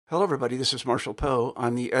Hello, everybody. This is Marshall Poe.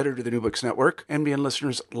 I'm the editor of the New Books Network. NBN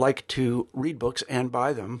listeners like to read books and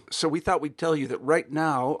buy them. So we thought we'd tell you that right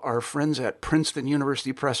now, our friends at Princeton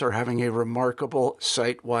University Press are having a remarkable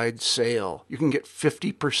site-wide sale. You can get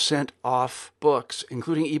 50% off books,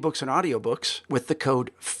 including ebooks and audiobooks, with the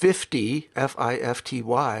code 50,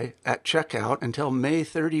 F-I-F-T-Y, at checkout until May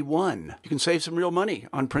 31. You can save some real money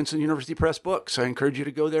on Princeton University Press books. I encourage you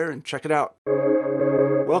to go there and check it out.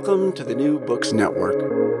 Welcome to the New Books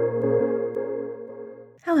Network.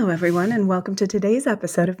 Hello, everyone, and welcome to today's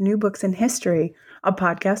episode of New Books in History, a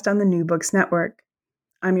podcast on the New Books Network.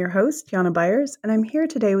 I'm your host, Jana Byers, and I'm here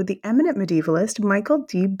today with the eminent medievalist Michael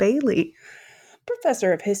D. Bailey,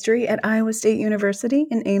 professor of history at Iowa State University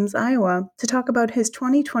in Ames, Iowa, to talk about his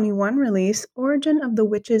 2021 release, Origin of the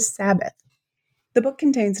Witches' Sabbath. The book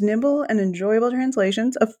contains nimble and enjoyable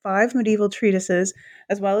translations of 5 medieval treatises,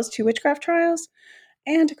 as well as 2 witchcraft trials,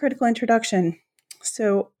 and a critical introduction.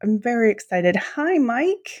 So I'm very excited. Hi,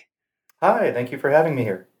 Mike. Hi, thank you for having me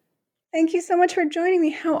here. Thank you so much for joining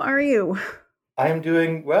me. How are you? I am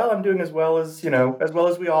doing well. I'm doing as well as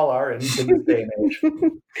we all are in this day and age.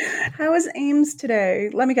 How is Ames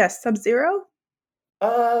today? Let me guess, sub-zero?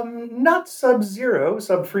 Not sub-zero,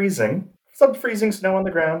 sub-freezing. Sub-freezing snow on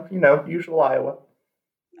the ground, usual Iowa.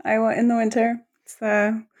 Iowa in the winter.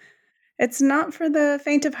 It's not for the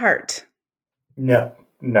faint of heart.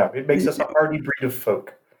 No, it makes us a hardy breed of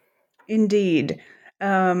folk. Indeed.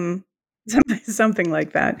 Something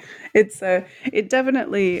like that. It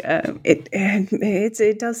definitely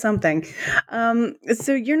it does something.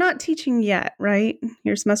 So you're not teaching yet, right?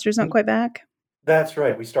 Your semester's not quite back? That's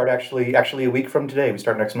right. We start actually a week from today. We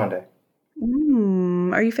start next Monday.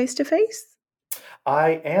 Are you face-to-face?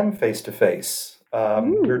 I am face-to-face.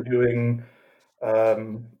 We're doing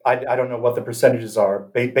I don't know what the percentages are.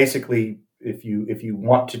 Basically, if you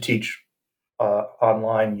want to teach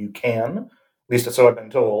online, you can. At least so I've been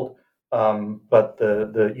told. But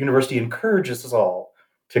the university encourages us all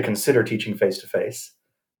to consider teaching face-to-face.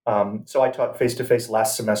 So I taught face-to-face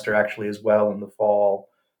last semester actually as well in the fall,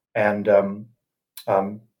 and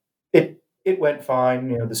it went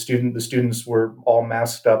fine. The students were all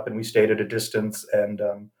masked up, and we stayed at a distance. And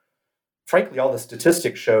frankly, all the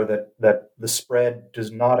statistics show that the spread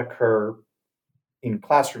does not occur in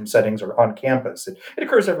classroom settings or on campus. It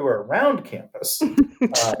occurs everywhere around campus,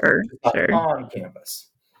 Sure. on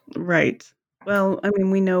campus. Right. Well, I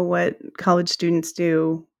mean, we know what college students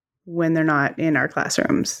do when they're not in our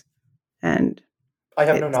classrooms, and I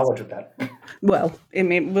have no knowledge of that. Well,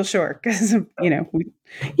 sure, because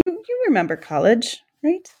you remember college,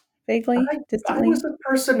 right? Vaguely, distantly. I was a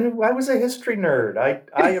person who I was a history nerd. I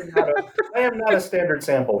am not a standard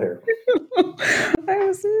sample here. I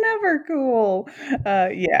was never cool.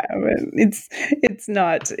 Yeah, but it's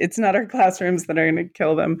not our classrooms that are going to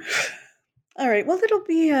kill them. All right. Well, it'll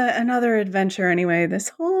be another adventure anyway this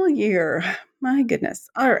whole year. My goodness.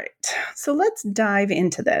 All right. So let's dive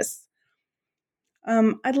into this.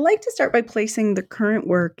 I'd like to start by placing the current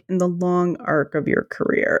work in the long arc of your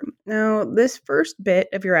career. Now, this first bit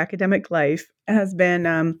of your academic life has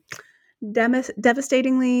been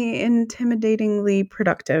devastatingly, intimidatingly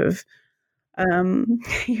productive.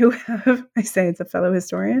 You have, I say it's a fellow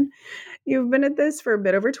historian, you've been at this for a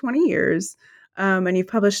bit over 20 years, and you've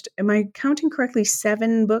published, am I counting correctly,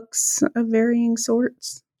 7 books of varying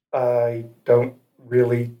sorts? I don't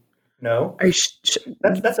really know.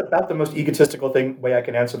 That's about the most egotistical way I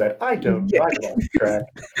can answer that. I don't know. I lost track.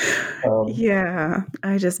 Yeah,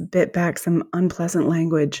 I just bit back some unpleasant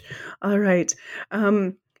language. All right.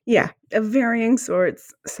 Yeah, of varying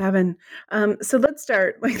sorts, 7. So let's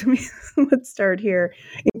start. Let's start here,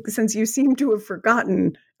 since you seem to have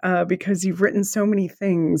forgotten because you've written so many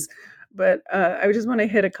things. But I just want to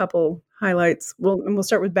hit a couple highlights. We'll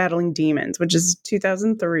start with Battling Demons, which is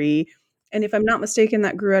 2003. And if I'm not mistaken,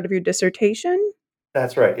 that grew out of your dissertation?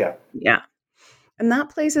 That's right, yeah. Yeah. And that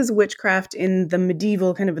places witchcraft in the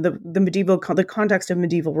medieval, kind of the context of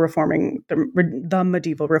medieval reforming, the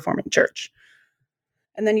medieval reforming church.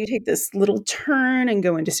 And then you take this little turn and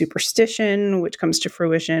go into superstition, which comes to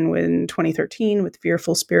fruition in 2013 with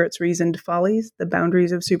Fearful Spirits, Reasoned Follies, the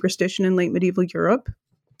boundaries of superstition in late medieval Europe.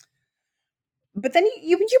 But then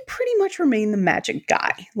you pretty much remain the magic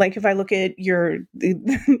guy. Like if I look at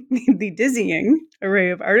the dizzying array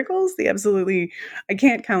of articles, I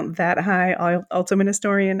can't count that high. I also am an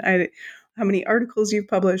historian. How many articles you've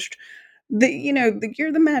published?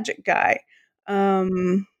 You're the magic guy.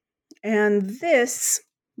 And this,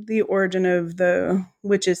 the origin of the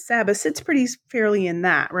witches' Sabbath, sits pretty fairly in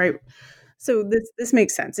that, right? So this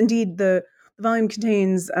makes sense. Indeed, the volume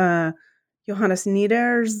contains Johannes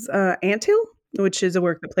Nieder's Anthill, which is a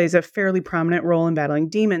work that plays a fairly prominent role in battling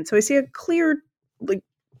demons. So I see a clear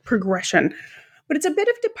progression, but it's a bit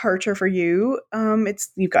of departure for you.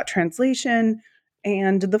 You've got translation,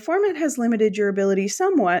 and the format has limited your ability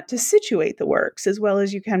somewhat to situate the works as well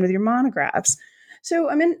as you can with your monographs. So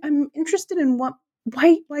I'm interested in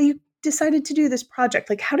why you decided to do this project.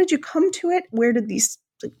 Like, how did you come to it? Where did these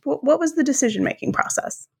what was the decision making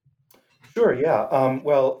process? Sure, yeah.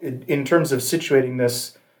 Well, in terms of situating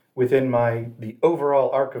this within the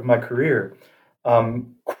overall arc of my career,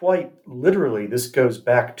 quite literally, this goes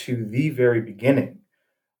back to the very beginning.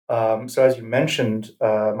 So, as you mentioned,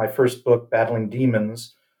 my first book, Battling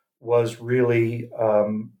Demons, was really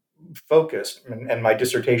focused, and my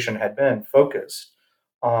dissertation had been focused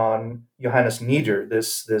on Johannes Nieder,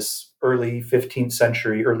 this early 15th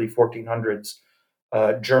century, early 1400s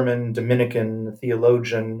German Dominican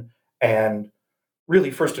theologian and really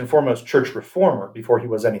first and foremost church reformer before he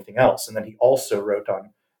was anything else. And then he also wrote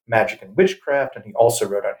on magic and witchcraft, and he also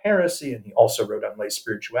wrote on heresy, and he also wrote on lay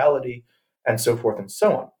spirituality, and so forth and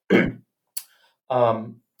so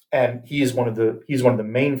on. And he's one of the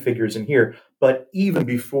main figures in here. But even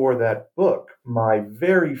before that book, my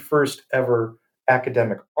very first ever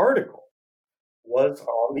academic article was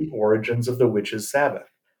on the origins of the witches' Sabbath.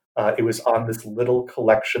 It was on this little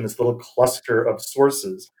collection, this little cluster of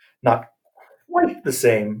sources, not quite the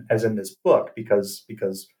same as in this book because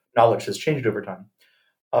knowledge has changed over time.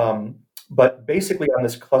 But basically, on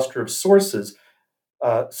this cluster of sources.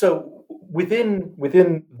 So within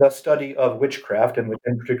the study of witchcraft, and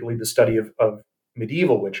within particularly the study of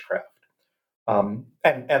medieval witchcraft, and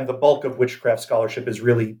the bulk of witchcraft scholarship is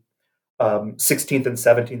really 16th and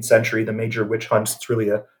 17th century, the major witch hunts. It's really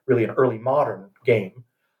an early modern game.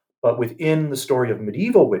 But within the story of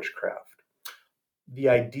medieval witchcraft,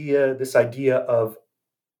 this idea of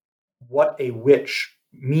what a witch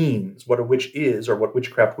means, what a witch is, or what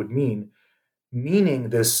witchcraft would meaning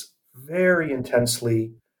this very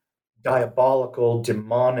intensely diabolical,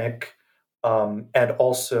 demonic, and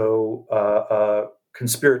also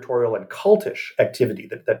conspiratorial and cultish activity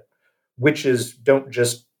that witches don't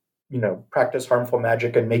just practice harmful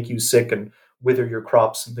magic and make you sick and wither your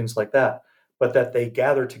crops and things like that, but that they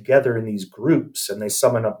gather together in these groups and they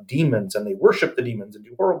summon up demons and they worship the demons and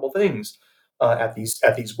do horrible things at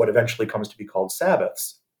these what eventually comes to be called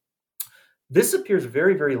Sabbaths. This appears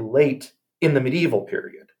very, very late in the medieval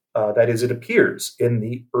period. That is, it appears in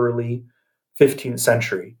the early 15th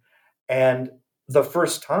century. And the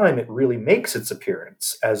first time it really makes its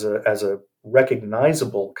appearance as a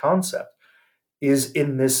recognizable concept is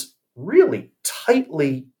in this really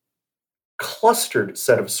tightly clustered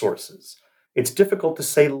set of sources. It's difficult to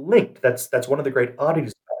say linked. That's one of the great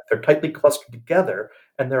oddities about it. They're tightly clustered together,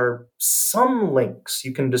 and there are some links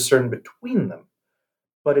you can discern between them,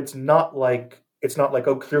 but it's not like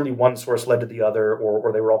oh, clearly one source led to the other,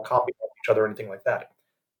 or they were all copying each other or anything like that.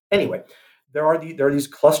 Anyway, there are these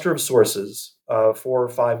cluster of sources, 4 or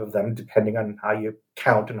 5 of them, depending on how you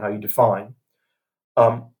count and how you define,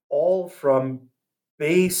 all from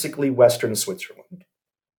basically Western Switzerland.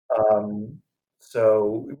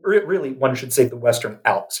 So really, one should say the Western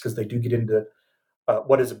Alps, because they do get into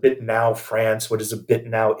what is a bit now France, what is a bit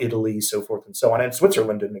now Italy, so forth and so on. And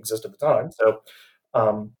Switzerland didn't exist at the time, so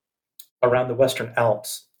around the Western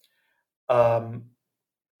Alps, and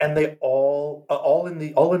they all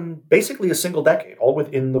in basically a single decade, all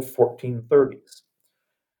within the 1430s.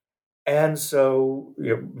 And so,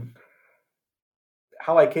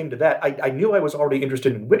 how I came to that, I knew I was already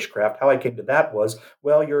interested in witchcraft. How I came to that was,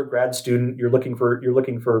 well, you're a grad student, you're looking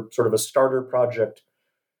for sort of a starter project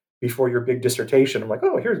before your big dissertation. I'm like,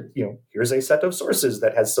 oh, here's a set of sources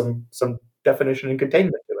that has some definition and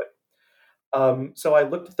containment to it. So I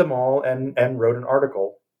looked at them all and wrote an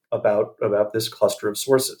article about this cluster of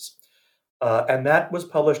sources, and that was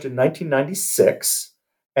published in 1996.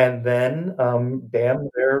 And then, damn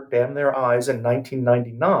their eyes, in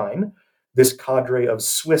 1999, this cadre of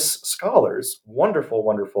Swiss scholars,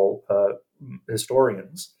 wonderful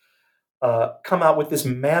historians, come out with this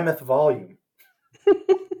mammoth volume,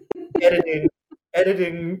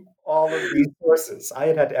 editing all of these sources. I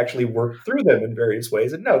had to actually work through them in various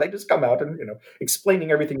ways, and no, they just come out and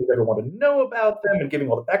explaining everything you ever want to know about them and giving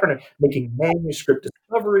all the background and making manuscript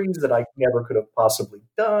discoveries that I never could have possibly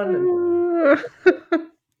done.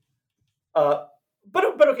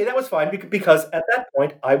 But okay, that was fine because at that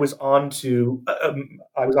point I was on to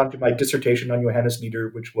my dissertation on Johannes Nieder,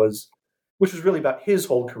 which was really about his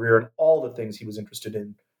whole career and all the things he was interested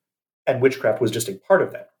in, and witchcraft was just a part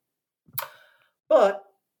of that. But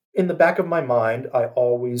in the back of my mind, I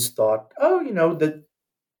always thought, oh, that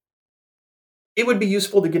it would be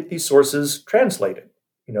useful to get these sources translated.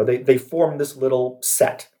 They form this little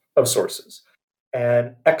set of sources,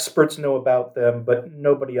 and experts know about them, but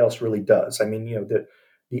nobody else really does. I mean,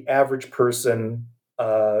 the average person,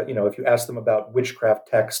 if you ask them about witchcraft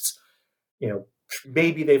texts,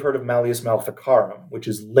 maybe they've heard of Malleus Maleficarum, which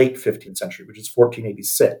is late 15th century, which is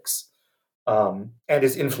 1486, and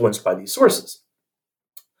is influenced by these sources.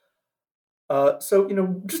 So,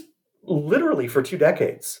 just literally for 2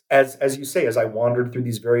 decades, as you say, as I wandered through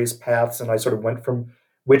these various paths, and I sort of went from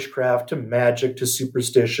witchcraft to magic to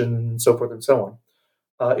superstition and so forth and so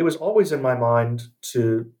on, it was always in my mind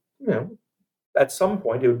to, at some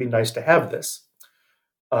point, it would be nice to have this.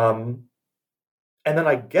 And then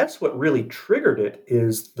I guess what really triggered it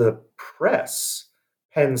is the press,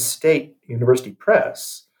 Penn State University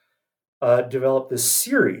Press, developed this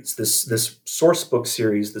series, this source book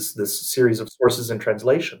series, this series of sources and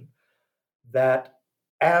translation that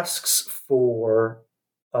asks for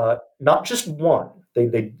not just one.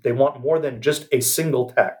 They want more than just a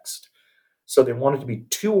single text. So they want it to be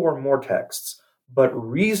 2 or more texts, but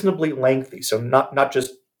reasonably lengthy. So not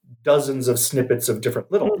just dozens of snippets of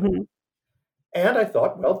different little. Mm-hmm. And I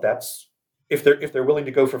thought, well, that's if they're willing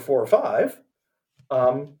to go for 4 or 5,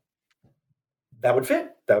 that would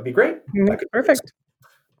fit. That would be great. I could Perfect.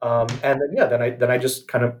 And then I just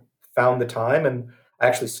kind of found the time, and I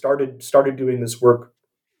actually started doing this work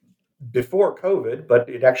before COVID, but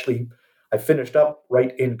I finished up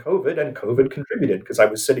right in COVID, and COVID contributed because I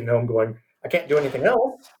was sitting home going, I can't do anything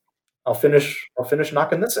else. I'll finish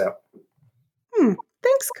knocking this out.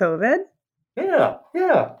 Thanks, COVID. Yeah.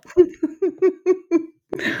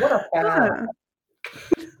 What a bad.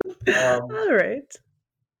 All right.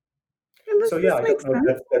 So yeah, I don't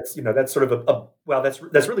know. That's sort of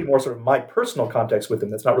that's really more sort of my personal context with him.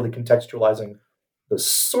 That's not really contextualizing the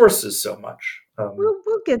sources so much.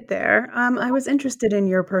 We'll get there. I was interested in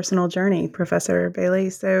your personal journey, Professor Bailey.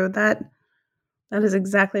 So that is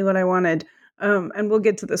exactly what I wanted. And we'll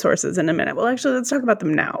get to the sources in a minute. Well, actually, let's talk about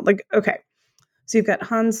them now. Okay. So you've got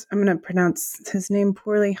Hans, I'm going to pronounce his name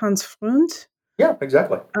poorly, Hans Freund. Yeah,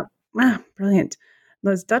 exactly. Brilliant.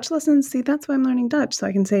 Those Dutch lessons, see, that's why I'm learning Dutch, so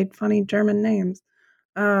I can say funny German names.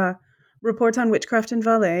 Reports on Witchcraft in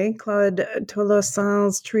Valais, Claude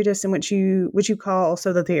Tolossan's treatise, in which you call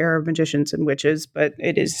also that the error of magicians and witches, but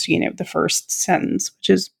it is, the first sentence, which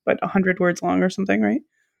is, 100 words long or something, right?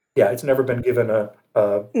 Yeah, it's never been given a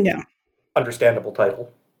understandable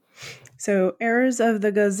title. So, Errors of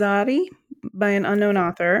the Ghazali by an unknown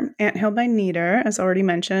author, Anthill by Nieder, as already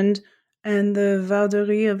mentioned, and the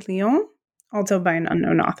Valderie of Lyon, also by an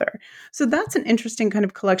unknown author. So that's an interesting kind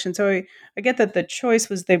of collection. So I get that the choice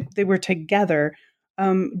was they were together.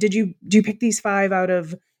 Do you pick these 5 out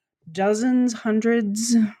of dozens,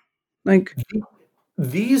 hundreds?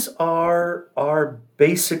 These are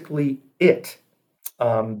basically it.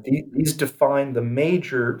 These define the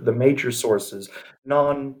major sources,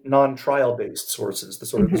 non-trial based sources, the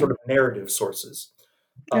sort of narrative sources.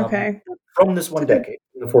 Okay. From this one decade,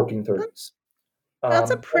 in the 1430s.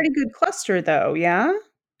 That's a pretty good cluster, though. Yeah.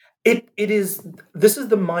 It is. This is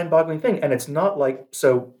the mind-boggling thing, and it's not like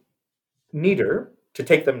so. Nieder, to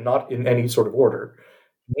take them not in any sort of order,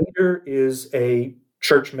 Nieder is a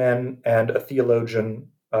churchman and a theologian,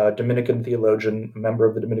 Dominican theologian, a member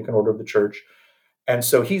of the Dominican Order of the Church. And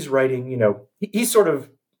so he's writing, he's sort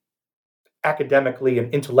of academically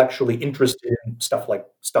and intellectually interested in stuff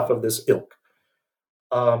of this ilk.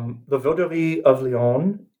 The Vauderie of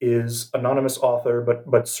Lyon is anonymous author,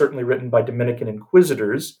 but certainly written by Dominican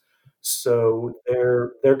inquisitors. So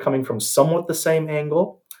they're coming from somewhat the same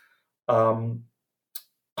angle.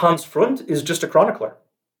 Hans Freund is just a chronicler.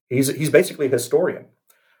 He's basically a historian.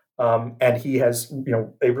 And he has,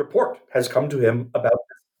 a report has come to him about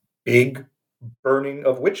this big burning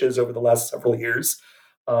of witches over the last several years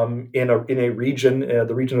in a region,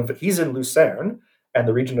 the region of, he's in Lucerne, and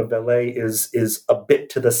the region of Valais is a bit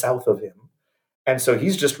to the south of him. And so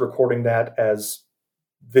he's just recording that as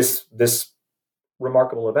this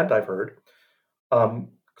remarkable event I've heard.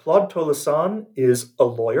 Claude Tolossan is a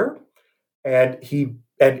lawyer, and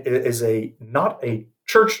is not a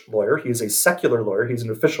church lawyer. He is a secular lawyer. He's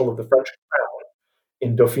an official of the French crown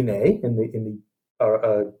in Dauphiné, in the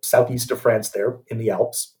southeast of France, there in the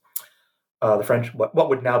Alps, the French, what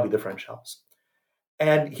would now be the French Alps.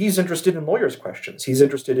 And he's interested in lawyers' questions. He's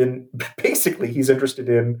interested in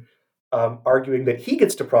arguing that he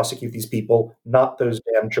gets to prosecute these people, not those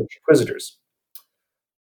damn church inquisitors.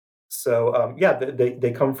 So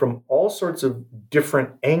they come from all sorts of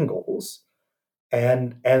different angles,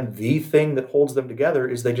 and the thing that holds them together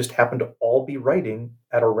is they just happen to all be writing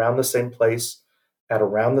at around the same place, at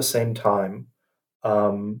around the same time,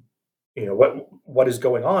 What is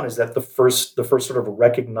going on is that the first sort of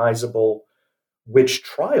recognizable witch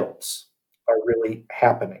trials are really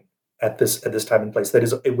happening at this time and place. That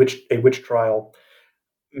is a witch trial.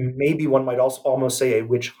 Maybe one might also almost say a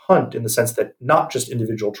witch hunt, in the sense that not just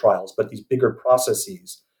individual trials, but these bigger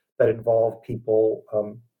processes that involve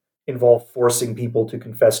forcing people to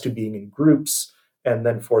confess to being in groups, and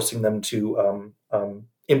then forcing them to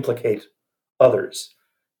implicate others,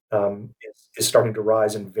 is starting to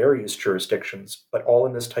rise in various jurisdictions, but all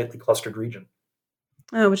in this tightly clustered region.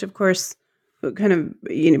 Which, of course, kind of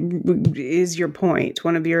is your point.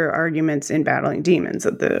 One of your arguments in battling demons,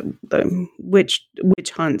 that the witch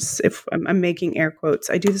hunts. If I'm making air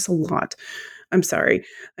quotes, I do this a lot. I'm sorry.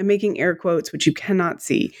 I'm making air quotes, which you cannot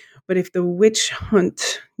see. But if the witch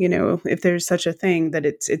hunt, if there's such a thing, that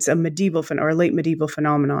it's a medieval or a late medieval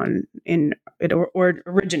phenomenon, or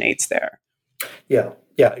originates there. Yeah,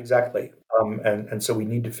 exactly. And so we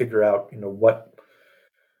need to figure out,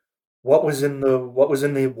 what was in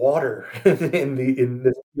the water in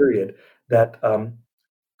this period that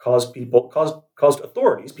caused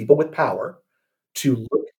authorities, people with power, to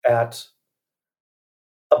look at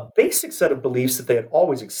a basic set of beliefs that they had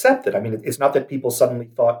always accepted. I mean, it's not that people suddenly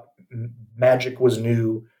thought magic was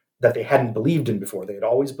new, that they hadn't believed in before. They had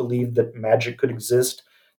always believed that magic could exist.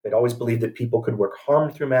 They'd always believed that people could work harm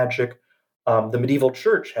through magic. The medieval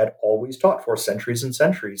church had always taught for centuries and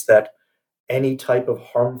centuries that any type of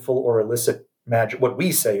harmful or illicit magic, what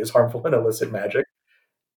we say is harmful and illicit magic,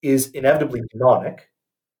 is inevitably demonic.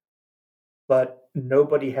 But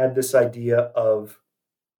nobody had this idea of,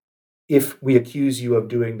 if we accuse you of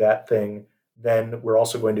doing that thing, then we're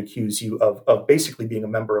also going to accuse you of basically being a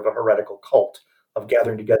member of a heretical cult, of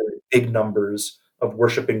gathering together in big numbers, of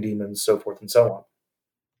worshiping demons, so forth and so on.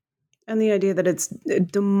 And the idea that it's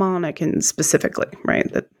demonic, and specifically,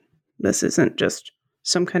 right? That this isn't just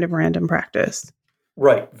some kind of random practice.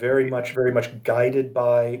 Right. Very much guided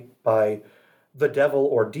by the devil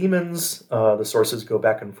or demons. The sources go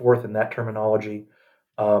back and forth in that terminology.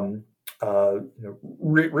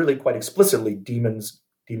 Really quite explicitly, demons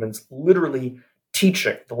literally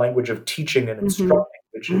teaching, the language of teaching and instructing,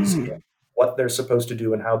 which is what they're supposed to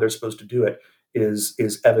do and how they're supposed to do it,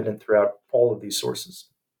 is evident throughout all of these sources.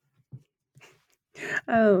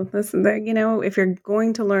 Oh, listen, if you're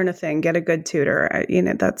going to learn a thing, get a good tutor.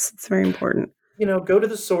 That's very important. Go to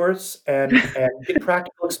the source and get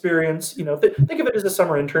practical experience. Think of it as a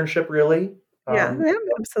summer internship, really. Yeah,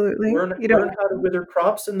 absolutely. Learn how to wither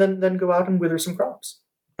crops, and then go out and wither some crops.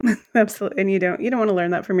 Absolutely. And you don't want to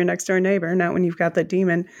learn that from your next door neighbor, not when you've got the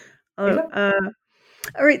demon. All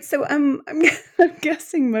right. So I'm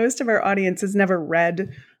guessing most of our audience has never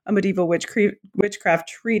read a medieval witchcraft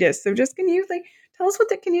treatise. So just, can you tell us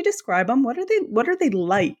can you describe them? What are they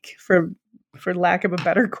like, for lack of a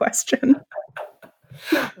better question?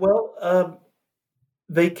 Well,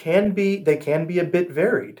 they can be a bit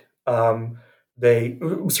varied. They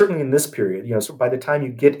certainly, in this period, so by the time you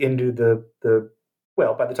get into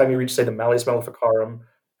by the time you reach, say, the Malleus Maleficarum,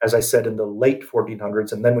 as I said, in the late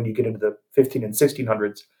 1400s, and then when you get into the 15 and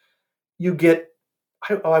 1600s, you get,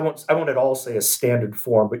 I won't at all say a standard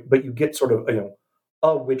form, but you get sort of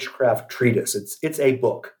a witchcraft treatise. It's a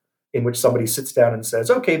book in which somebody sits down and says,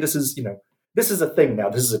 okay, this is a thing now.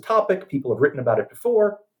 This is a topic. People have written about it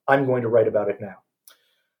before. I'm going to write about it now.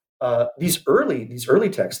 These early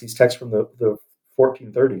texts, these texts from the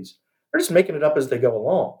 1430s, they're just making it up as they go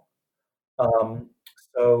along.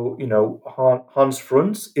 So Hans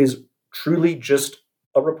Frunz is truly just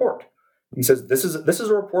a report. He says, this is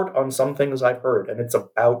a report on some things I've heard, and it's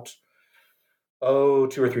about 2 or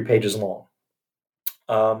 3 pages long.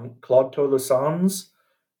 Claude Tolosans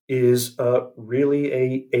is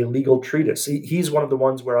really a legal treatise. He's one of the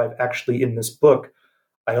ones where I've actually, in this book,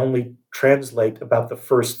 I only translate about the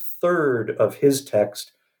first third of his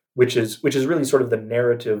text, which is really sort of the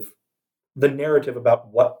narrative about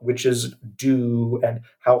what witches do and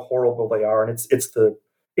how horrible they are, and it's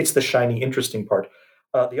the shiny, interesting part.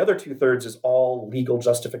 The other 2/3 is all legal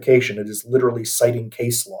justification. It is literally citing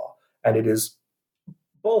case law, and it is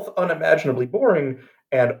both unimaginably boring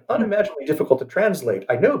and unimaginably difficult to translate.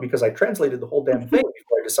 I know, because I translated the whole damn thing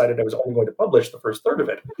before I decided I was only going to publish the first third of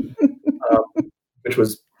it, which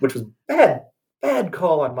was bad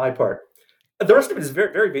call on my part. The rest of it is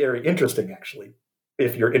very, very, very interesting, actually,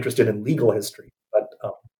 if you're interested in legal history.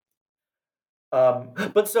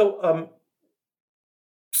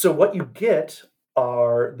 So what you get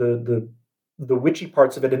are the witchy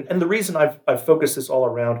parts of it, and the reason I've focused this all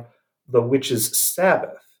around the witch's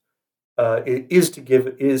Sabbath is to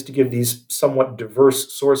give these somewhat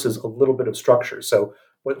diverse sources a little bit of structure. So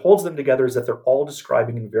What holds them together is that they're all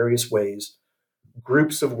describing in various ways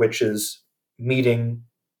groups of witches meeting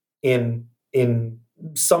in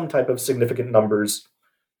some type of significant numbers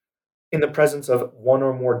in the presence of one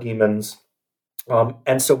or more demons.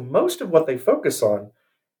 And so most of what they focus on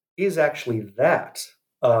is actually that.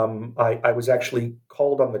 I was actually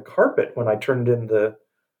called on the carpet when I turned in the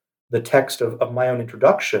text of my own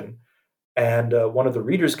introduction, and one of the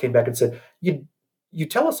readers came back and said, You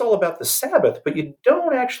tell us all about the Sabbath, but you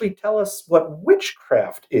don't actually tell us what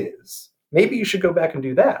witchcraft is. Maybe you should go back and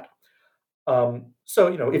do that." So,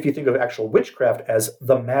 if you think of actual witchcraft as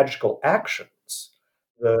the magical actions,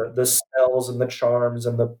 the spells and the charms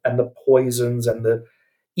and the poisons and the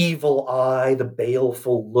evil eye, the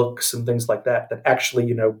baleful looks and things like that, that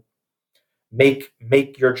actually,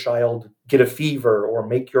 make your child get a fever or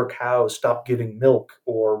make your cow stop giving milk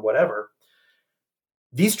or whatever.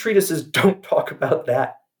 These treatises don't talk about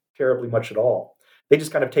that terribly much at all. They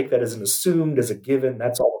just kind of take that as an assumed, as a given.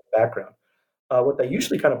 That's all in the background. What they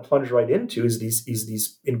usually kind of plunge right into is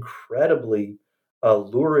these incredibly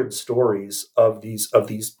lurid stories of these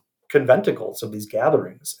conventicles, of these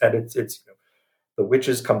gatherings, and it's the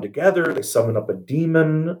witches come together, they summon up a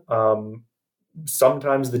demon.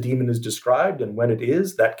 Sometimes the demon is described, and when it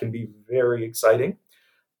is, that can be very exciting.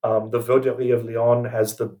 The Vauderie of Lyon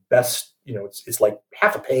has the best, it's like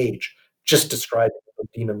half a page just describing what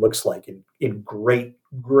the demon looks like in great,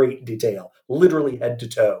 great detail, literally head to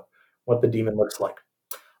toe, what the demon looks like.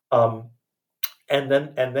 And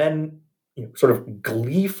then sort of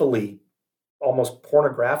gleefully, almost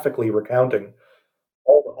pornographically recounting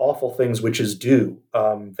all the awful things witches do.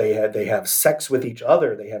 They have sex with each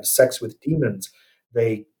other. They have sex with demons.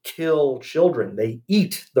 They kill children. They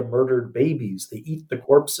eat the murdered babies. They eat the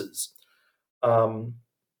corpses. And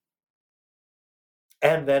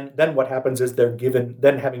then what happens is they're given.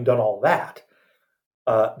 Then having done all that,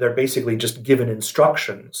 they're basically just given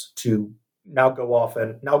instructions to now go off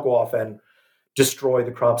and destroy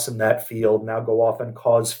the crops in that field. Now go off and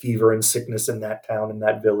cause fever and sickness in that town, in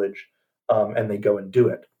that village. And they go and do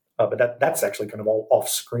it. But that's actually kind of all off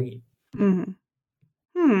screen.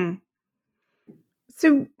 Mm-hmm.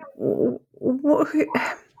 So,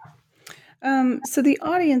 so the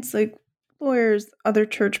audience, like lawyers, other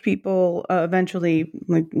church people, eventually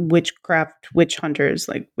like witchcraft, witch hunters,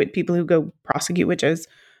 like people who go prosecute witches.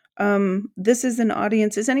 This is an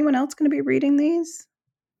audience. Is anyone else going to be reading these?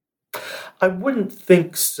 I wouldn't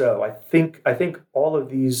think so. I think all of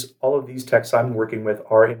these texts I'm working with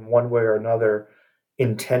are in one way or another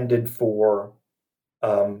intended for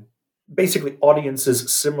basically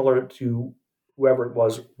audiences similar to whoever it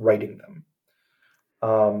was writing them.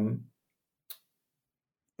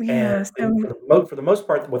 Yeah. And for the most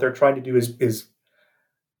part, what they're trying to do is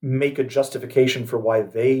make a justification for why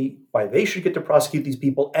they should get to prosecute these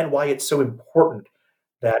people and why it's so important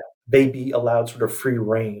that they be allowed sort of free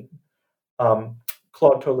reign.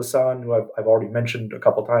 Claude Tolosane, who I've already mentioned a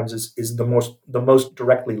couple times, is the most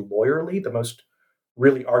directly lawyerly, the most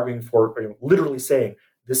really arguing for, literally saying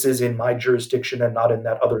this is in my jurisdiction and not in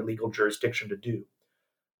that other legal jurisdiction to do.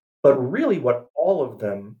 But really, what all of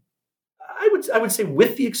them, I would say,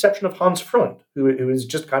 with the exception of Hans Freund, who is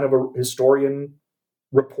just kind of a historian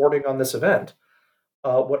reporting on this event,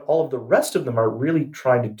 what all of the rest of them are really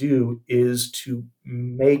trying to do is to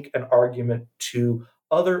make an argument to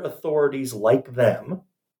other authorities like them,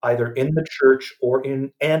 either in the church or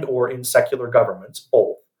in secular governments,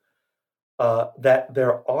 both, that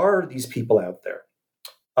there are these people out there.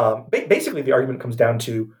 Basically, the argument comes down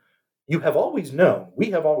to we have always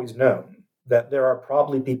known that there are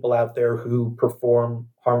probably people out there who perform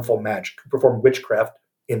harmful magic, who perform witchcraft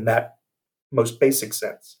in that most basic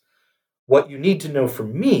sense. What you need to know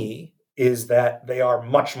from me is that they are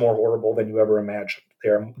much more horrible than you ever imagined. They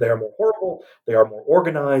are more horrible. They are more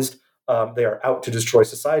organized. They are out to destroy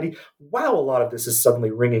society. Wow, a lot of this is suddenly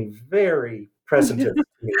ringing very presentive to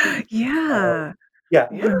me. Yeah.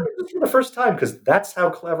 This is the first time, because that's how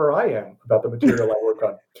clever I am about the material I work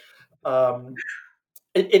on.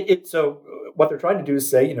 So what they're trying to do is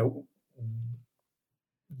say,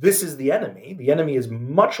 this is the enemy. The enemy is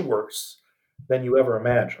much worse than you ever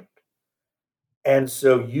imagined. And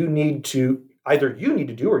so you need to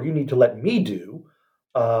do, or you need to let me do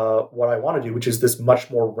what I want to do, which is this much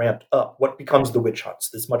more ramped up, what becomes the witch hunts,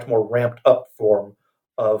 this much more ramped up form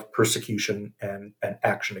of persecution and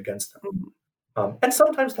action against them. And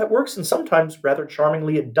sometimes that works, and sometimes, rather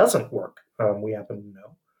charmingly, it doesn't work. We happen to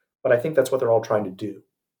know. But I think that's what they're all trying to do.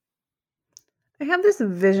 I have this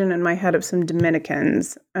vision in my head of some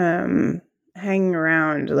Dominicans hanging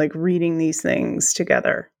around, like reading these things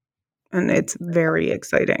together. And it's very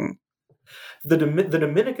exciting. The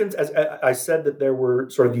Dominicans, as I said, that there were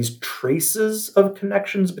sort of these traces of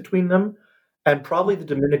connections between them, and probably the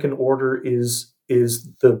Dominican order is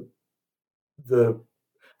the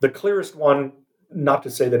the clearest one. Not to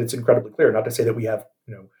say that it's incredibly clear, not to say that we have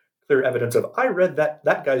clear evidence of I read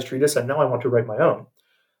that guy's treatise and now I want to write my own.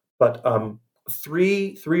 But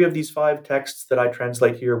three of these five texts that I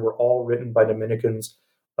translate here were all written by Dominicans.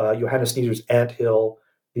 Johannes Nieder's Anthill,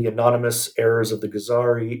 the anonymous Errors of the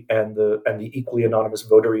Ghazari, and the equally anonymous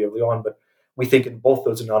Votary of Lyon. But we think in both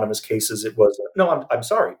those anonymous cases it was no. I'm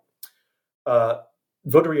sorry.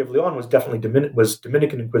 Votary of Lyon was definitely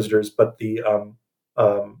Dominican inquisitors, but the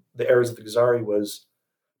Errors of the Ghazari was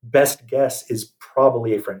best guess is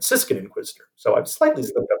probably a Franciscan inquisitor. So I've slightly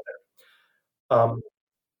slipped up there.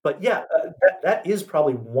 But yeah, that is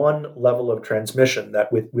probably one level of transmission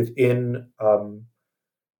that within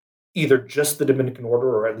either just the Dominican order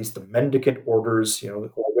or at least the mendicant orders, or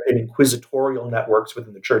within inquisitorial networks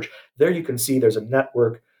within the church, there you can see there's a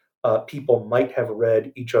network. People might have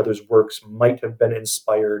read each other's works, might have been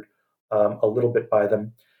inspired a little bit by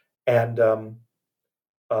them. And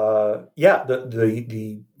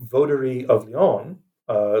the Votary of Lyon,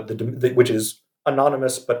 which is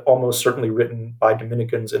anonymous but almost certainly written by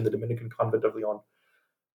Dominicans in the Dominican convent of Lyon,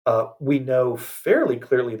 we know fairly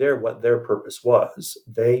clearly there what their purpose was.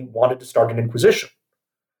 They wanted to start an inquisition,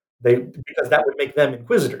 because that would make them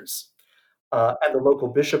inquisitors. And the local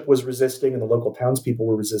bishop was resisting, and the local townspeople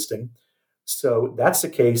were resisting. So that's a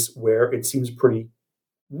case where it seems pretty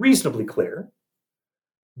reasonably clear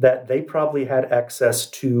that they probably had access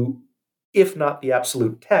to, if not the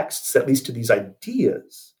absolute texts, at least to these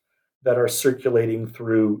ideas that are circulating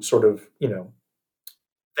through sort of,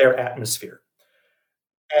 their atmosphere.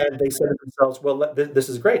 And they said to themselves, well, this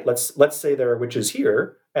is great. Let's say there are witches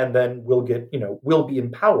here, and then we'll be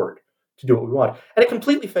empowered to do what we want. And it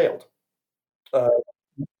completely failed. The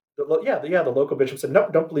local bishop said,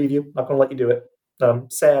 nope, don't believe you. Not going to let you do it.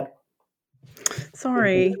 Sad.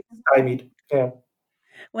 Sorry. Stymied. Yeah.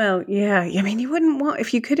 Well, yeah. I mean, you wouldn't want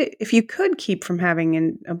if you could keep from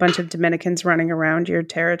having a bunch of Dominicans running around your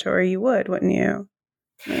territory, you would, wouldn't you?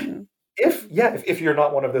 If you're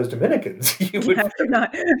not one of those Dominicans, you would. Yeah, if you're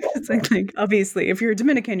not, it's like obviously, if you're a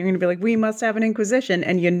Dominican, you're going to be like, we must have an Inquisition,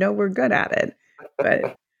 and we're good at it.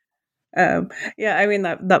 But yeah, I mean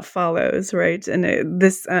that follows, right? And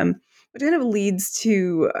this kind of leads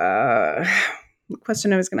to the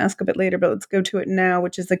question I was going to ask a bit later, but let's go to it now,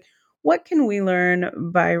 which is like, what can we learn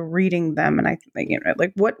by reading them? And I think,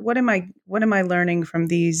 like what am I learning from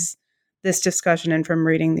this discussion and from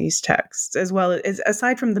reading these texts, as well as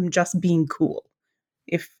aside from them just being cool,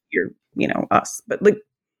 if you're us, but like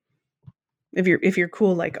if you're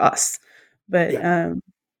cool like us, but yeah.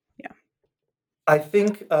 I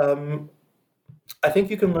think you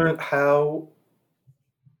can learn how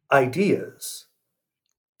ideas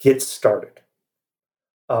get started.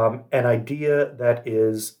 An idea that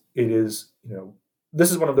is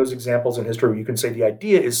this is one of those examples in history where you can say the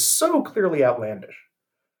idea is so clearly outlandish,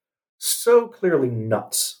 so clearly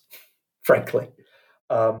nuts, frankly,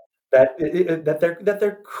 that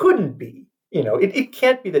there couldn't be. It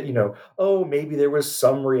can't be that maybe there was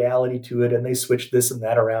some reality to it and they switched this and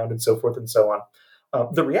that around and so forth and so on.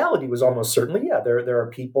 The reality was almost certainly, there are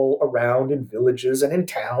people around in villages and in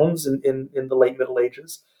towns in the late Middle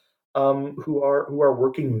Ages who are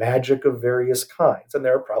working magic of various kinds, and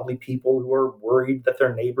there are probably people who are worried that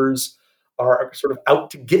their neighbors are sort of out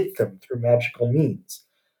to get them through magical means.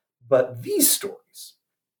 But these stories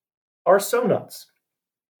are so nuts.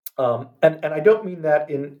 And I don't mean that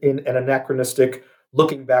in an anachronistic,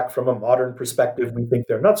 looking back from a modern perspective, we think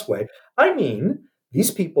they're nuts way. I mean,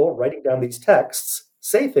 these people writing down these texts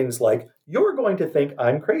say things like, you're going to think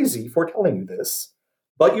I'm crazy for telling you this,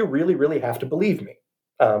 but you really, really have to believe me.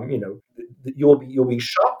 You'll be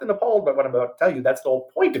shocked and appalled by what I'm about to tell you. That's the whole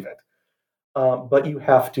point of it. But you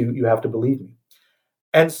have to believe me.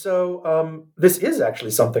 And so this is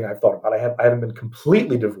actually something I've thought about. I haven't been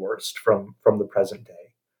completely divorced from the present day.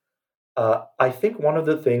 I think one of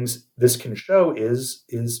the things this can show is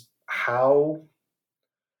how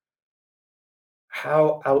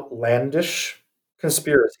outlandish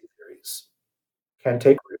conspiracy theories can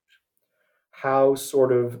take root. How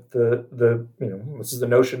sort of this is the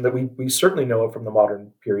notion that we certainly know of from the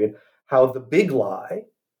modern period, how the big lie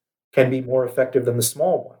can be more effective than the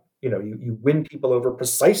small one. You win people over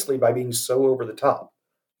precisely by being so over the top.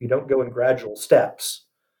 You don't go in gradual steps.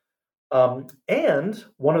 And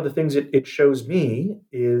one of the things it shows me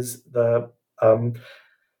is the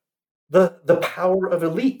power of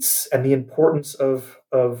elites and the importance of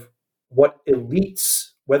what elites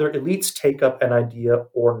whether elites take up an idea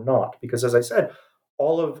or not. Because as I said,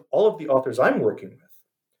 all of the authors I'm working with,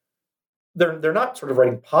 they're not sort of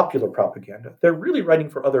writing popular propaganda. They're really writing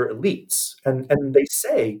for other elites, and they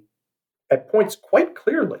say at points quite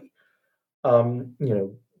clearly,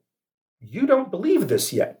 you don't believe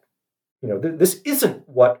this yet. This isn't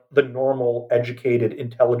what the normal, educated,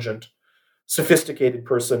 intelligent, sophisticated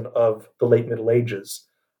person of the late Middle Ages,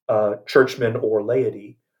 churchman or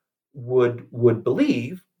laity, would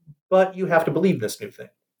believe, but you have to believe this new thing.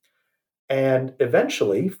 And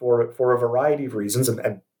eventually, for a variety of reasons,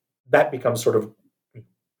 and that becomes sort of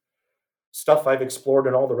stuff I've explored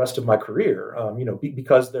in all the rest of my career,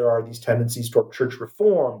 because there are these tendencies toward church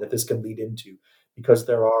reform that this can lead into, because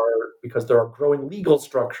there are growing legal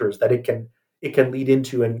structures that it can lead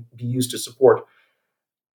into and be used to support.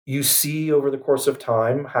 You see over the course of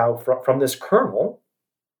time how from this kernel,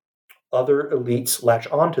 other elites latch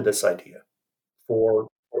onto this idea for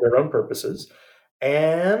their own purposes.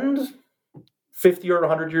 And 50 or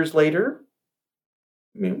 100 years later,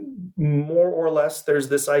 more or less, there's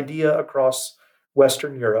this idea across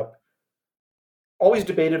Western Europe, always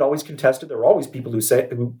debated, always contested. There were always people who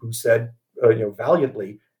said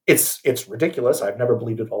valiantly, it's ridiculous. I've never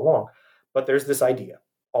believed it all along. But there's this idea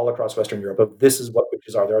all across Western Europe of this is what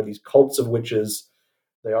witches are. There are these cults of witches.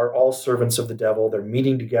 They are all servants of the devil. They're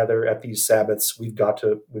meeting together at these Sabbaths. We've got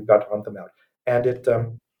to hunt them out. And it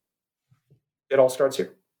all starts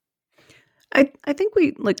here. I think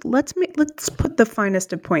let's put the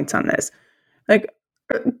finest of points on this.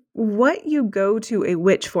 What you go to a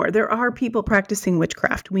witch for. There are people practicing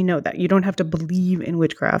witchcraft. We know that. You don't have to believe in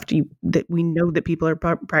witchcraft. That we know that people are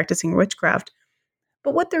practicing witchcraft.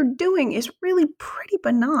 But what they're doing is really pretty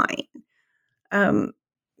benign. Or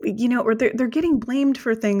they're getting blamed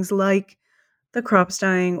for things like the crops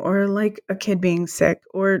dying or like a kid being sick,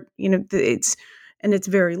 or it's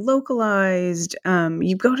very localized.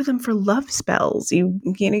 You go to them for love spells. You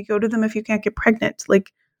go to them if you can't get pregnant.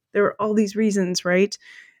 Like, there are all these reasons, right?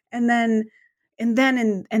 And then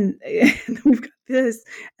we've got this,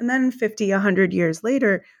 and then 50, 100 years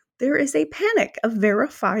later, there is a panic, a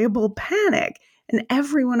verifiable panic, and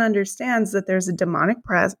everyone understands that there's a demonic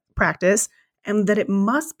practice and that it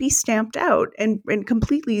must be stamped out and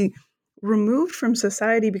completely removed from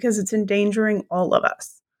society because it's endangering all of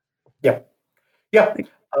us. Yeah.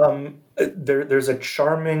 There's a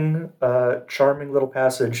charming little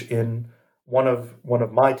passage in one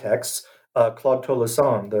of my texts. Claude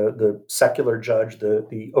Tolosson, the secular judge,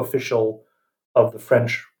 the official of the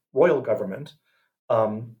French royal government,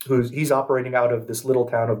 he's operating out of this little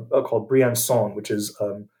town called Briançon, which is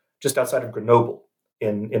just outside of Grenoble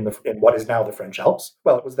in what is now the French Alps.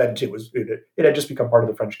 Well, it was then too. It had just become part of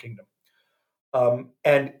the French kingdom.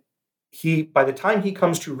 And by the time he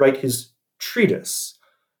comes to write his treatise,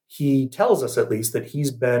 he tells us at least that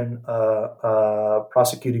he's been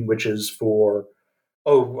prosecuting witches for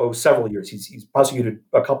several years. He's prosecuted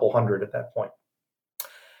a couple hundred at that point.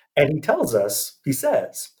 And he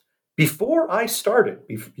says, before I started,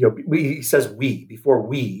 he says before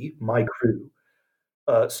we, my crew,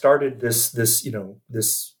 started this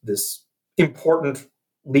important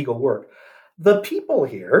legal work, the people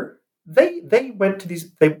here, they went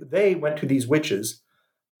to these witches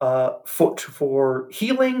for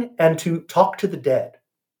healing and to talk to the dead,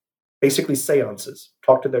 basically seances,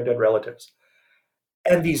 talk to their dead relatives.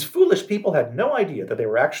 And these foolish people had no idea that they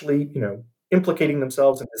were actually, implicating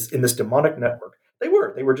themselves in this demonic network. They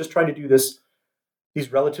were just trying to do these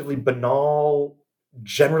relatively banal,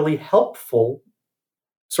 generally helpful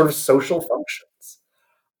sort of social functions.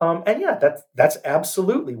 And yeah, that's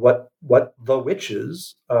absolutely what the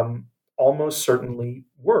witches almost certainly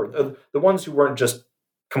were. The ones who weren't just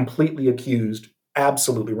completely accused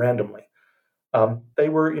absolutely randomly. They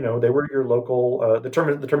were your local. The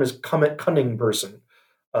term is cunning person,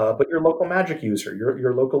 but your local magic user,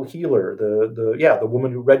 your local healer, the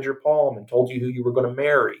woman who read your palm and told you who you were going to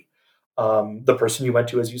marry, the person you went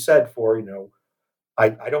to, as you said, for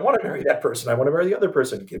I don't want to marry that person. I want to marry the other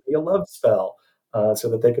person. Give me a love spell so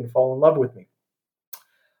that they can fall in love with me.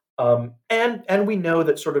 And we know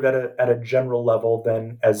that sort of at a general level,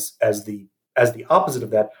 then as the opposite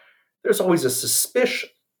of that, there's always a suspicion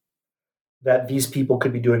that these people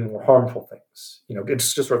could be doing more harmful things.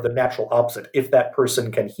 It's just sort of the natural opposite. If that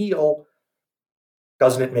person can heal,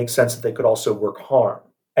 doesn't it make sense that they could also work harm?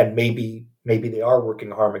 And maybe they are working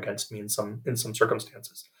harm against me in some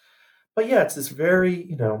circumstances. But yeah, it's this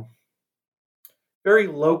very, very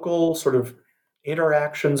local sort of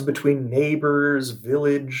interactions between neighbors,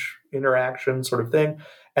 village interactions sort of thing.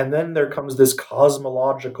 And then there comes this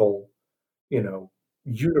cosmological,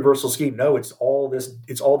 universal scheme. No, it's all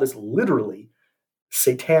this literally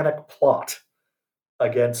satanic plot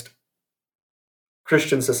against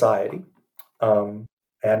Christian society, and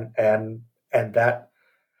that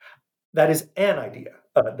is an idea.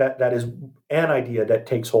 That is an idea that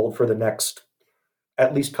takes hold for the next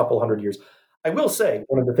at least couple hundred years. I will say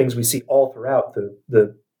one of the things we see all throughout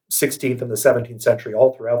the 16th and the 17th century,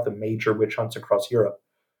 all throughout the major witch hunts across Europe,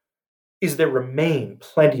 is there remain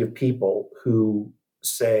plenty of people who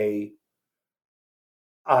say,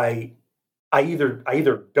 I I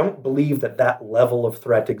either don't believe that level of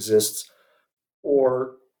threat exists,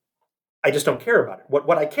 or I just don't care about it.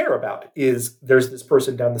 What I care about is there's this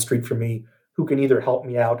person down the street from me who can either help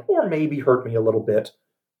me out or maybe hurt me a little bit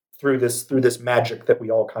through this magic that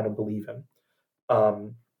we all kind of believe in.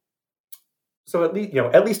 Um, so at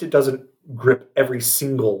least it doesn't grip every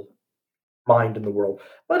single mind in the world.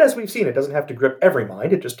 But as we've seen, it doesn't have to grip every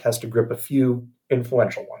mind. It just has to grip a few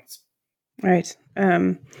influential ones. Right.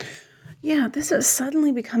 Yeah,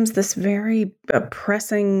 suddenly becomes this very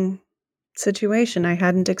pressing situation. I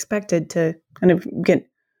hadn't expected to kind of get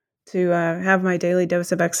to have my daily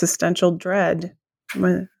dose of existential dread.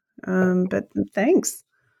 But thanks.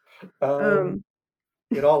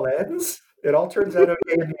 It all ends. It all turns out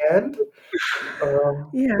okay in the end.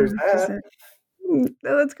 Yeah, There's that.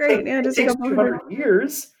 That's great. Yeah, It just a takes couple 200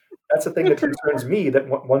 years. That's the thing that concerns me. That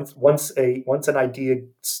once an idea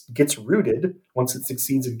gets rooted, once it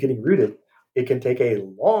succeeds in getting rooted, it can take a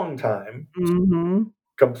long time to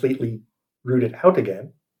completely root it out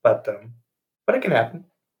again. But it can happen.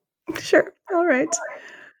 Sure. All right.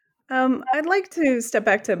 I'd like to step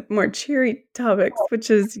back to more cheery topics, which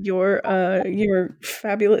is your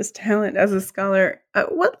fabulous talent as a scholar.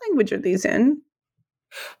 What language are these in?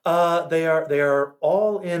 They are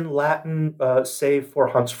all in Latin, save for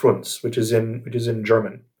Hans Frunz, which is in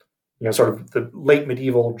German. Sort of the late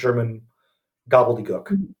medieval German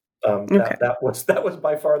gobbledygook. Okay. That was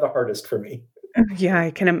by far the hardest for me. Yeah,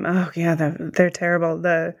 I can. Oh, yeah, they're terrible.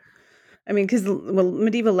 Because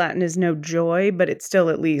medieval Latin is no joy, but it's still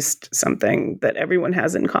at least something that everyone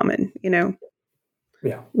has in common, Yeah.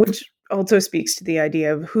 Which also speaks to the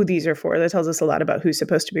idea of who these are for. That tells us a lot about who's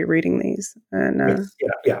supposed to be reading these. And yes,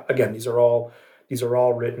 yeah. Again, these are all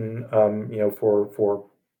written, for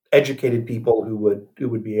educated people who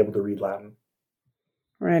would be able to read Latin.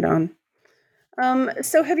 Right on.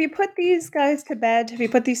 So have you put these guys to bed? Have you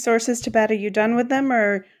put these sources to bed? Are you done with them,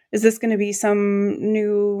 or is this going to be some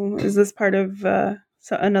new? Is this part of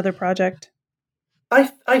another project? I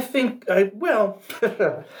think I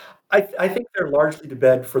think they're largely to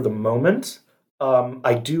bed for the moment.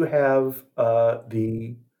 I do have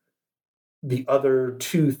the other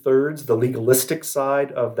 2/3, the legalistic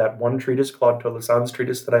side of that one treatise, Claude Toloson's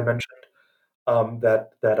treatise that I mentioned,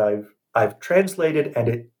 that I've translated,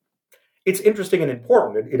 and it's interesting and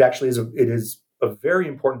important. It actually is a very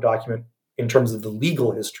important document in terms of the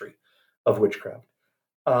legal history of witchcraft.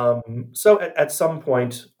 So at some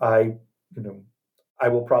point, I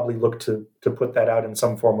will probably look to put that out in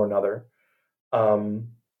some form or another.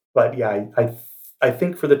 But yeah, I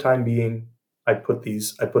think for the time being, I put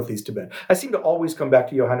these to bed. I seem to always come back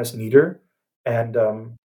to Johannes Nieder, and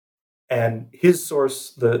his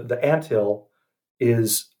source, the Anthill,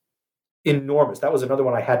 is enormous. That was another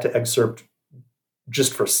one I had to excerpt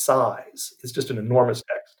just for size. It's just an enormous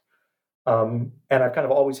text. And I've kind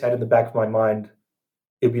of always had in the back of my mind,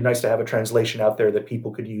 it'd be nice to have a translation out there that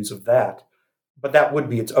people could use of that. But that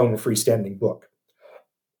would be its own freestanding book.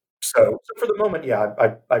 So for the moment, yeah,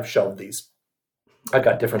 I've shelved these. I've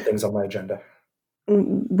got different things on my agenda.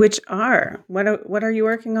 Which are what are you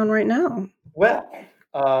working on right now? Well,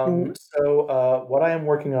 so what I am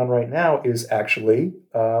working on right now is actually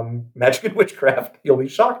magic and witchcraft. You'll be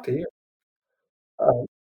shocked to hear.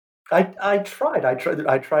 I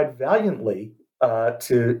tried valiantly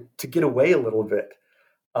to get away a little bit,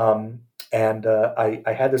 and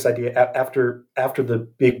I had this idea after the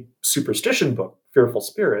big superstition book, Fearful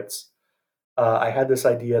Spirits. I had this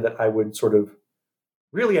idea that I would sort of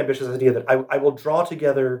really ambitious idea that I will draw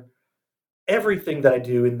together everything that I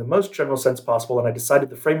do in the most general sense possible, and I decided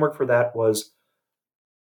the framework for that was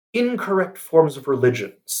incorrect forms of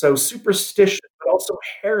religion, so superstition, but also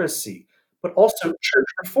heresy, but also church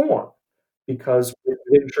reform. Because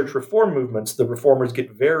within church reform movements, the reformers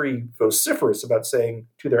get very vociferous about saying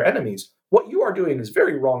to their enemies, what you are doing is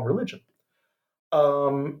very wrong religion.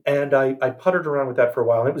 And I puttered around with that for a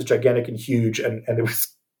while, and it was gigantic and huge, and it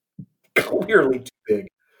was clearly too big.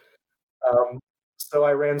 So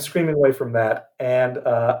I ran screaming away from that. And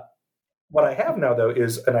what I have now, though,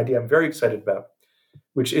 is an idea I'm very excited about,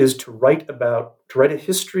 which is to write a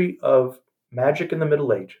history of magic in the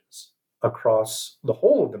Middle Ages across the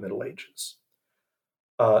whole of the Middle Ages.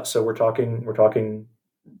 So we're talking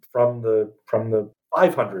from the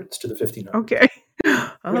 500s to the 1500s. Okay.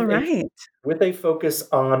 All right. With a focus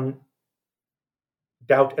on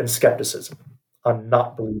doubt and skepticism, on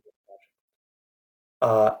not believing.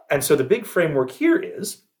 And so the big framework here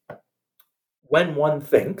is when one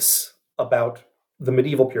thinks about the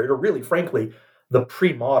medieval period, or really, frankly, the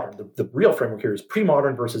pre-modern, the real framework here is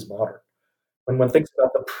pre-modern versus modern. When one thinks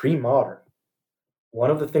about the pre-modern,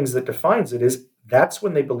 one of the things that defines it is that's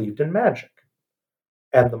when they believed in magic.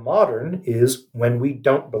 And the modern is when we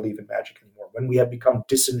don't believe in magic anymore, when we have become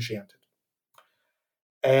disenchanted.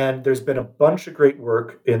 And there's been a bunch of great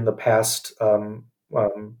work in the past,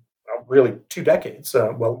 really 2 decades.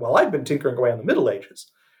 While I've been tinkering away on the Middle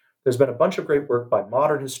Ages, there's been a bunch of great work by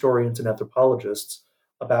modern historians and anthropologists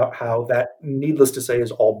about how that, needless to say,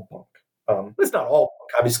 is all bunk. It's not all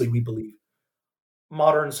bunk. Obviously, we believe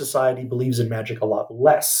modern society believes in magic a lot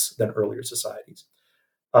less than earlier societies.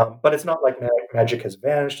 But it's not like magic has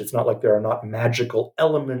vanished. It's not like there are not magical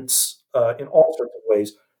elements in all sorts of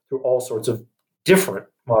ways through all sorts of different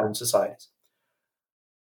modern societies.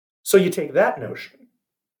 So you take that notion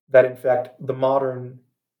that, in fact, the modern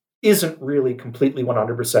isn't really completely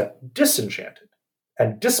 100% disenchanted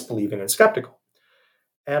and disbelieving and skeptical.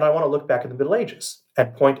 And I want to look back at the Middle Ages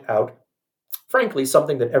and point out, frankly,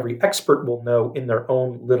 something that every expert will know in their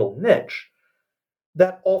own little niche,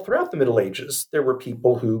 that all throughout the Middle Ages, there were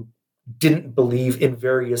people who didn't believe in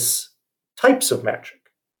various types of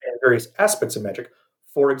magic and various aspects of magic.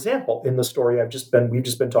 For example, in the story we've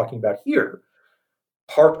just been talking about here,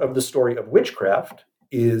 part of the story of witchcraft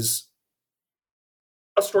is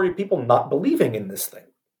a story of people not believing in this thing,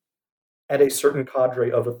 and a certain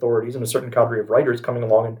cadre of authorities and a certain cadre of writers coming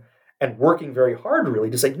along and working very hard, really,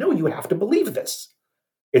 to say, no, you have to believe this.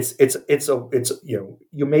 It's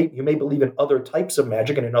you may believe in other types of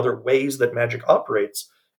magic and in other ways that magic operates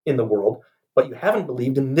in the world, but you haven't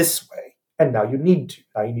believed in this way, and now you need to.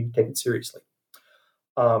 Now you need to take it seriously.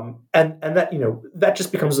 And that that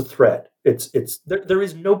just becomes a thread. There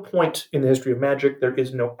is no point in the history of magic. There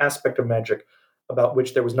is no aspect of magic about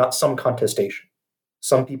which there was not some contestation.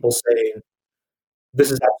 Some people saying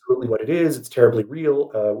this is absolutely what it is. It's terribly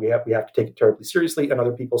real. We have to take it terribly seriously, and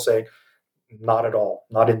other people saying not at all,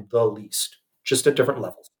 not in the least, just at different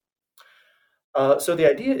levels. So the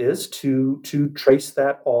idea is to trace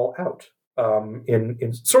that all out,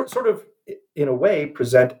 in sort of in a way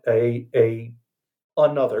present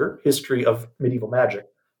another history of medieval magic,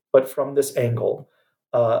 but from this angle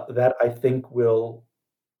that I think will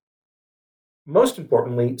most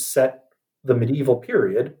importantly set the medieval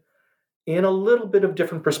period in a little bit of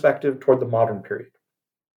different perspective toward the modern period.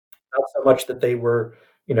 Not so much that they were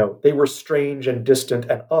strange and distant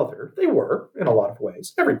and other. They were in a lot of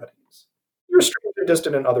ways. Everybody is. You're strange and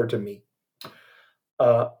distant and other to me.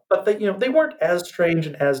 But they weren't as strange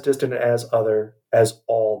and as distant and as other as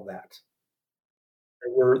all that.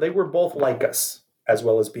 They were both like us, as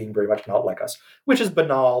well as being very much not like us, which is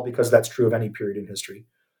banal because that's true of any period in history.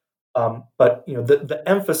 But the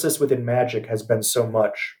emphasis within magic has been so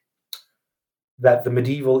much that the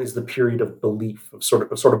medieval is the period of belief, of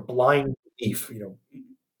sort of blind belief,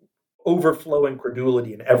 overflowing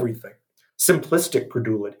credulity in everything, simplistic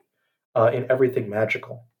credulity in everything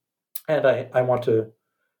magical, and I want to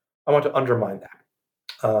undermine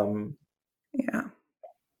that. Yeah.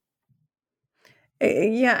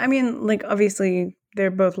 Yeah, I mean, like, obviously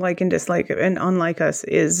they're both like and dislike, and unlike us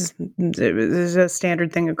is a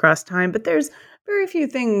standard thing across time, but there's very few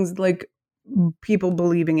things like people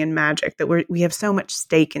believing in magic that we have so much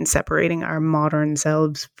stake in separating our modern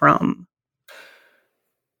selves from.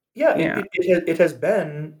 Yeah, it has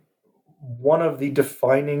been one of the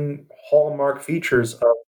defining hallmark features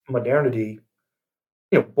of modernity,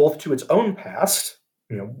 both to its own past.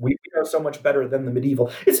 We are so much better than the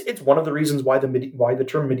medieval. It's one of the reasons why the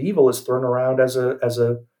term medieval is thrown around as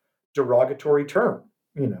a derogatory term.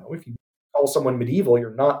 If you call someone medieval,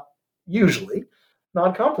 you're not usually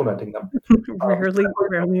not complimenting them. Rarely a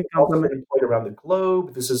Also compliment. been employed around the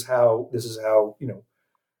globe. This is how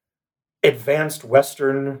advanced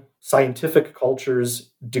Western scientific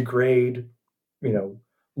cultures degrade,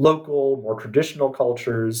 local, more traditional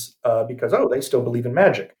cultures because they still believe in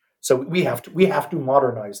magic. So we have to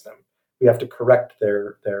modernize them. We have to correct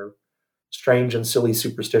their strange and silly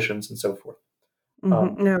superstitions and so forth.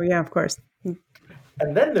 No, yeah, of course.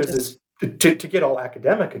 And then there's this to get all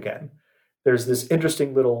academic again. There's this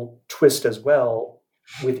interesting little twist as well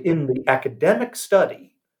within the academic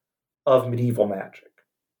study of medieval magic.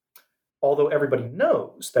 although everybody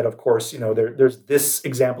knows that, of course, there's this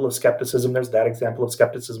example of skepticism, there's that example of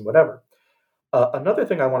skepticism, whatever. Another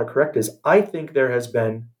thing I want to correct is I think there has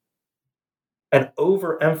been an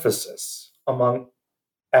overemphasis among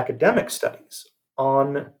academic studies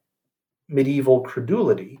on medieval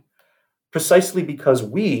credulity, precisely because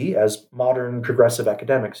we, as modern progressive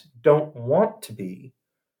academics, don't want to be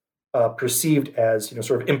perceived as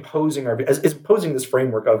sort of imposing imposing this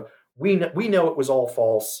framework of we know it was all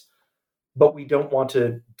false, but we don't want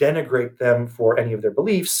to denigrate them for any of their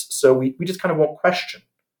beliefs, so we just kind of won't question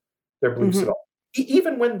their beliefs at all,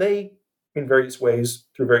 even when they, in various ways,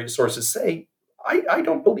 through various sources, say, I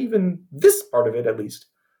don't believe in this part of it, at least,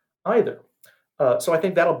 either. So I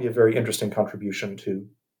think that'll be a very interesting contribution to,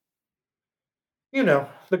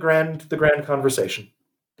 the grand conversation.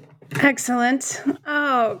 Excellent.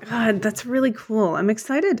 Oh, God, that's really cool. I'm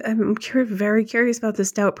excited. I'm very curious about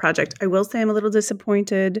this Doubt project. I will say I'm a little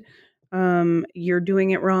disappointed. You're Doing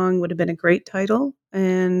It Wrong would have been a great title,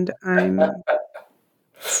 and I'm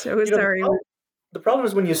so sorry. The problem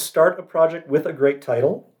is when you start a project with a great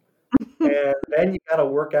title, and then you got to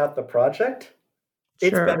work out the project.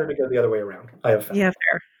 It's better to go the other way around, I have found. Yeah,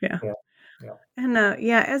 fair. Yeah. And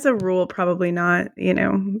as a rule, probably not,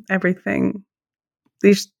 everything. At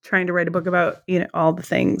least trying to write a book about, all the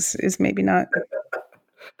things is maybe not.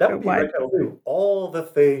 That would be great title too. All the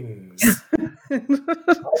things.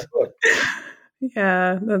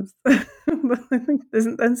 Yeah, I think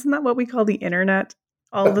that's not what we call the internet.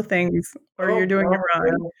 All the things, or you're doing it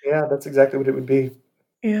wrong. Yeah, that's exactly what it would be.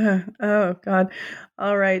 Yeah. Oh, God.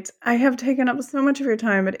 All right. I have taken up so much of your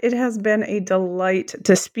time, but it has been a delight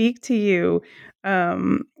to speak to you,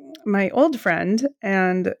 my old friend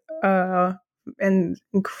and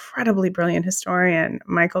incredibly brilliant historian,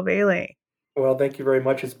 Michael Bailey. Well, thank you very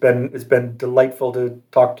much. It's been delightful to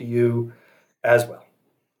talk to you as well.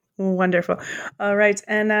 Wonderful. All right.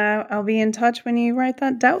 And I'll be in touch when you write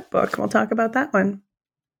that Doubt book. We'll talk about that one.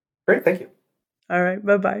 Great. Thank you. All right.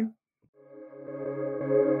 Bye-bye.